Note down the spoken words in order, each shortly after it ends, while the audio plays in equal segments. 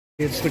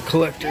It's the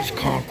Collector's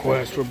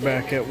Conquest. We're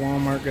back at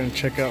Walmart. Gonna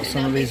check out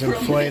some of these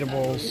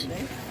inflatables.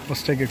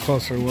 Let's take a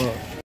closer look.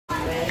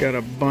 Got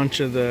a bunch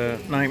of the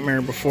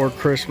Nightmare Before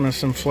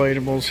Christmas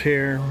inflatables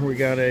here. We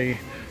got a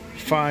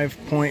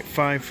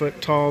 5.5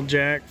 foot tall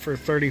Jack for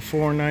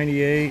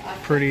 $34.98.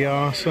 Pretty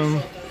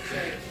awesome.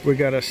 We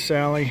got a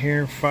Sally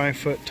here, 5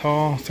 foot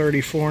tall,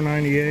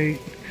 $34.98.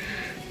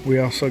 We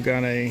also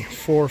got a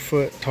 4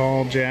 foot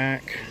tall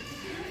Jack,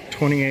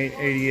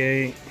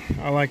 $28.88.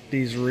 I like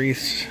these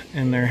wreaths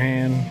in their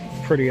hand,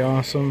 pretty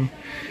awesome.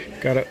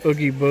 Got a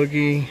Oogie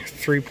Boogie,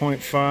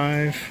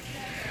 3.5.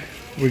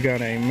 We got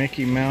a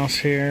Mickey Mouse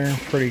here,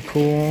 pretty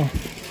cool.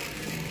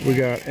 We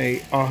got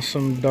a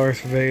awesome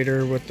Darth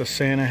Vader with the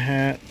Santa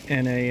hat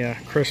and a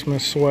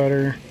Christmas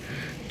sweater,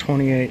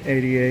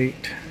 $28.88.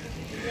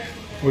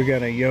 We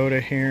got a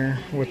Yoda here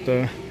with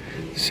the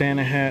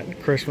Santa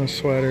hat, Christmas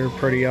sweater,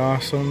 pretty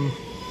awesome.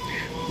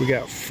 We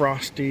got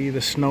Frosty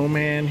the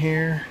Snowman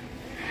here.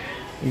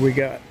 We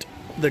got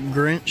the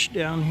Grinch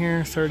down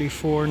here,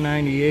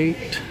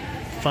 $34.98,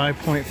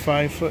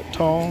 5.5 foot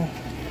tall.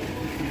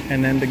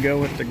 And then to go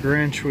with the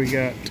Grinch, we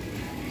got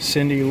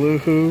Cindy Lou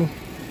Who,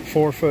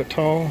 4 foot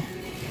tall.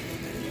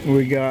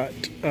 We got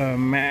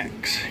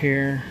Max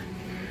here,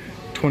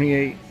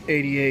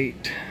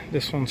 $28.88.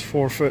 This one's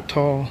 4 foot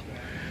tall.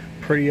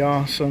 Pretty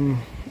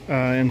awesome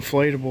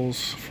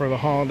inflatables for the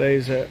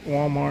holidays at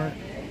Walmart.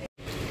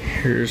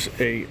 Here's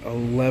a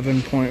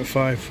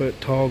 11.5 foot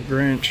tall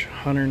Grinch,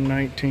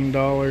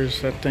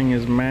 $119. That thing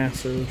is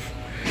massive.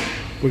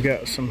 We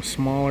got some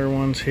smaller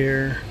ones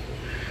here,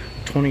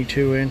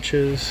 22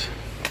 inches,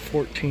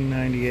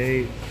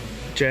 $14.98.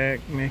 Jack,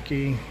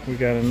 Mickey. We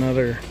got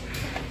another,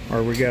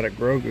 or we got a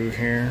Grogu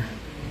here,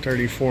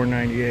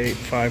 $34.98,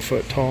 5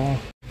 foot tall.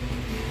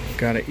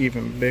 Got an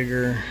even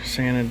bigger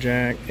Santa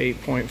Jack,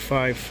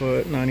 8.5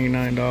 foot,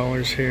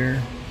 $99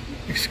 here.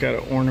 He's got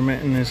an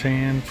ornament in his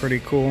hand, pretty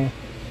cool.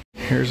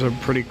 Here's a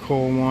pretty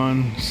cool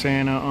one,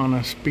 Santa on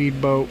a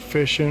speedboat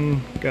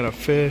fishing, got a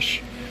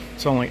fish.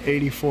 It's only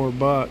 84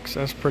 bucks,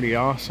 that's pretty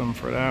awesome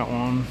for that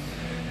one.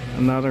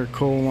 Another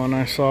cool one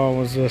I saw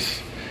was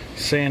this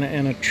Santa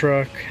in a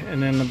truck,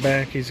 and in the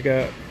back he's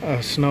got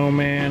a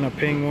snowman, a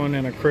penguin,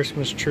 and a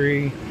Christmas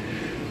tree.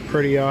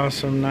 Pretty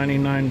awesome,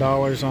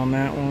 $99 on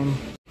that one.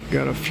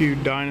 Got a few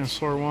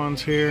dinosaur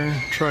ones here.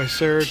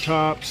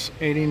 Triceratops,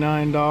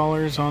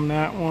 $89 on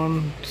that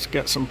one. It's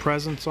got some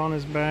presents on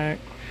his back.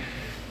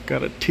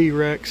 Got a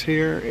T-Rex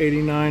here,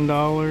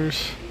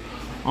 $89.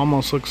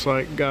 Almost looks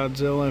like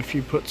Godzilla if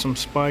you put some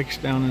spikes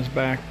down his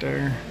back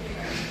there.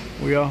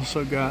 We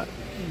also got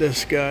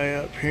this guy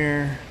up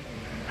here,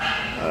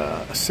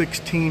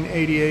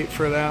 $16.88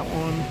 for that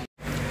one.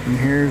 And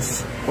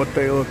here's what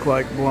they look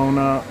like blown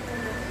up.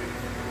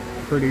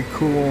 Pretty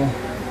cool.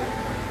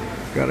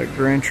 Got a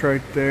Grinch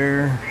right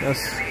there.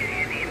 That's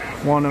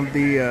one of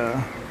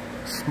the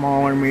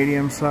smaller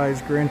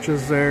medium-sized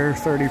Grinches there,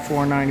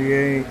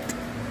 $34.98.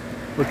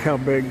 Look how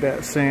big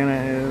that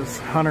Santa is,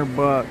 100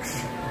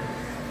 bucks.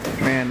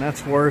 Man,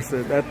 that's worth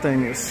it. That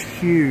thing is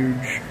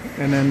huge.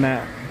 And then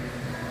that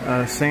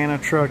Santa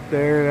truck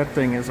there, that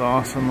thing is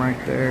awesome right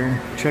there.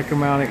 Check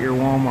them out at your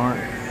Walmart.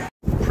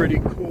 Pretty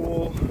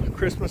cool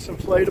Christmas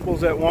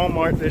inflatables at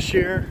Walmart this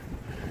year.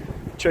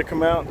 Check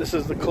them out. This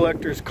is the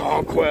Collector's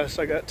Conquest.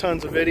 I got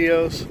tons of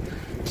videos.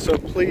 So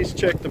please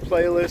check the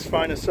playlist,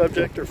 find a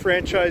subject or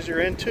franchise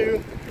you're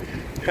into.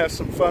 Have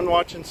some fun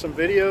watching some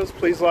videos.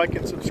 Please like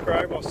and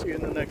subscribe. I'll see you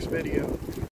in the next video.